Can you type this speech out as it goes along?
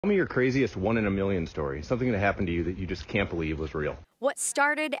Tell me your craziest one-in-a-million story, something that happened to you that you just can't believe was real. What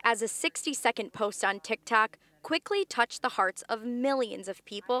started as a 60-second post on TikTok quickly touched the hearts of millions of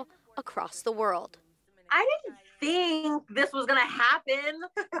people across the world. I didn't think this was gonna happen.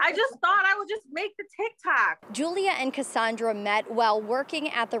 I just thought I would just make the TikTok. Julia and Cassandra met while working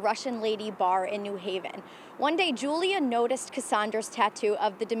at the Russian Lady Bar in New Haven. One day, Julia noticed Cassandra's tattoo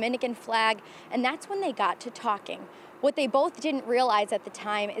of the Dominican flag, and that's when they got to talking. What they both didn't realize at the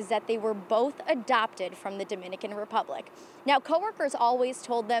time is that they were both adopted from the Dominican Republic. Now, coworkers always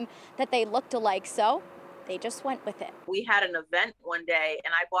told them that they looked alike, so they just went with it. We had an event one day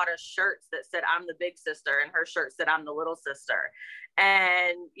and I bought a shirt that said I'm the big sister and her shirt said I'm the little sister.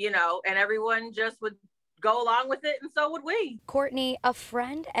 And, and everyone just would go along with it, and so would we. Courtney, a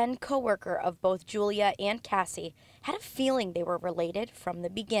friend and coworker of both Julia and Cassie, had a feeling they were related from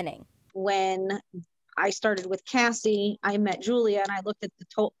the beginning. When I started with Cassie, I met Julia and I looked at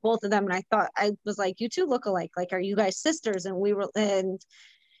both of them and I was like, you two look alike. Like, are you guys sisters? And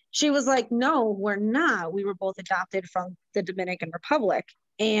she was like, no, we're not. We were both adopted from the Dominican Republic.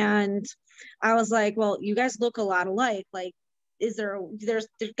 And I was like, well, you guys look a lot alike. Like, there's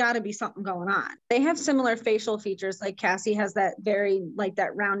got to be something going on. They have similar facial features. Like Cassie has that very, like,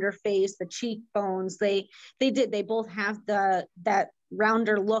 that rounder face, the cheekbones. They both have that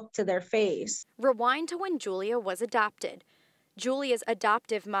rounder look to their face. Rewind to when Julia was adopted. Julia's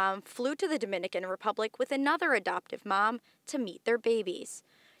adoptive mom flew to the Dominican Republic with another adoptive mom to meet their babies.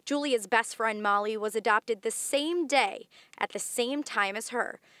 Julia's best friend Molly was adopted the same day at the same time as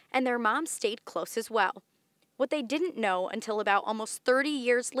her, and their mom stayed close as well. What they didn't know until about almost 30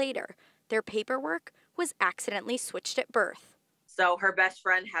 years later, their paperwork was accidentally switched at birth. So her best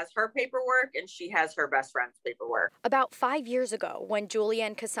friend has her paperwork and she has her best friend's paperwork. About 5 years ago, when Julia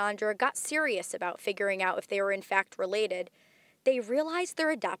and Cassandra got serious about figuring out if they were in fact related, they realized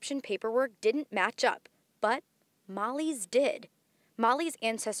their adoption paperwork didn't match up, but Molly's did. Molly's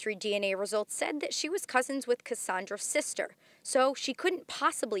ancestry DNA results said that she was cousins with Cassandra's sister, so she couldn't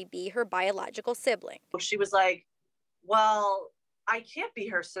possibly be her biological sibling. She was like, well, I can't be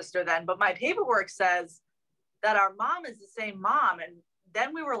her sister then, but my paperwork says that our mom is the same mom. And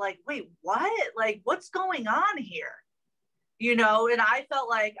then we were like, wait, what? Like, what's going on here? And I felt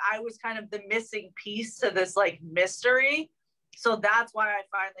like I was kind of the missing piece to this, like, mystery. So that's why I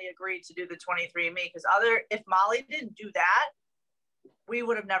finally agreed to do the 23andMe, because if Molly didn't do that, we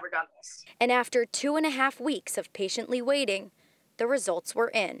would have never done this. And after 2.5 weeks of patiently waiting, the results were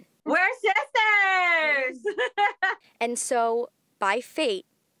in. We're sisters! And so, by fate,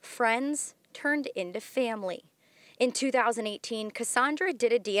 friends turned into family. In 2018, Cassandra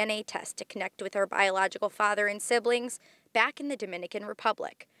did a DNA test to connect with her biological father and siblings back in the Dominican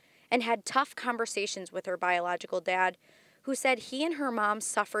Republic, and had tough conversations with her biological dad, who said he and her mom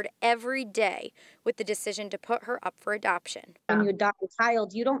suffered every day with the decision to put her up for adoption. When you adopt a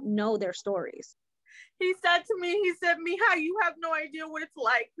child, you don't know their stories. He said to me, Miha, you have no idea what it's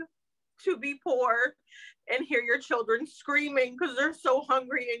like to be poor and hear your children screaming because they're so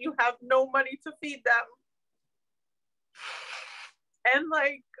hungry and you have no money to feed them. And,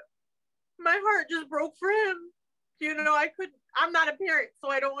 like, my heart just broke for him. I'm not a parent,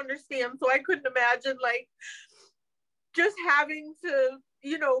 so I don't understand. So I couldn't imagine, like, just having to,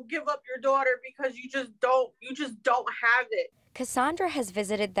 give up your daughter because you just don't have it. Cassandra has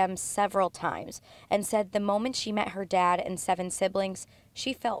visited them several times and said the moment she met her dad and 7 siblings,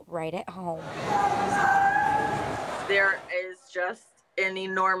 she felt right at home. There is just an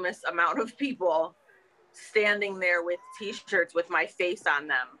enormous amount of people standing there with t-shirts with my face on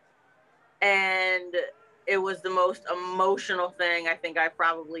them. And it was the most emotional thing I think I've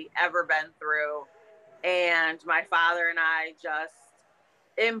probably ever been through. And my father and I just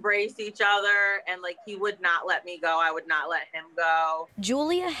embrace each other, and, like, he would not let me go. I would not let him go.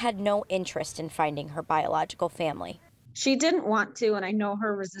 Julia had no interest in finding her biological family. She didn't want to, and I know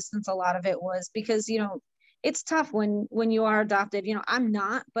her resistance, a lot of it was because, it's tough when you are adopted. I'm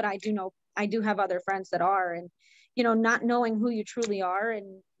not, but I do have other friends that are, and, not knowing who you truly are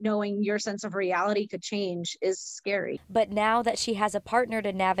and knowing your sense of reality could change is scary. But now that she has a partner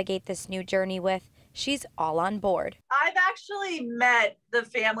to navigate this new journey with, she's all on board. I've actually met the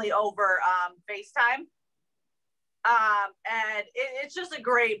family over FaceTime. And it's just a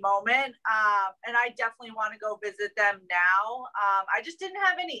great moment. And I definitely want to go visit them now. I just didn't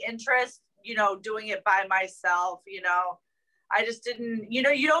have any interest, doing it by myself. I just didn't, you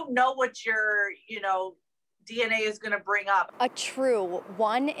don't know what your, DNA is going to bring up. A true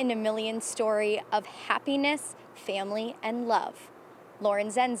 1-in-a-million story of happiness, family, and love. Lauren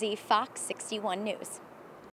Zenzi, Fox 61 News.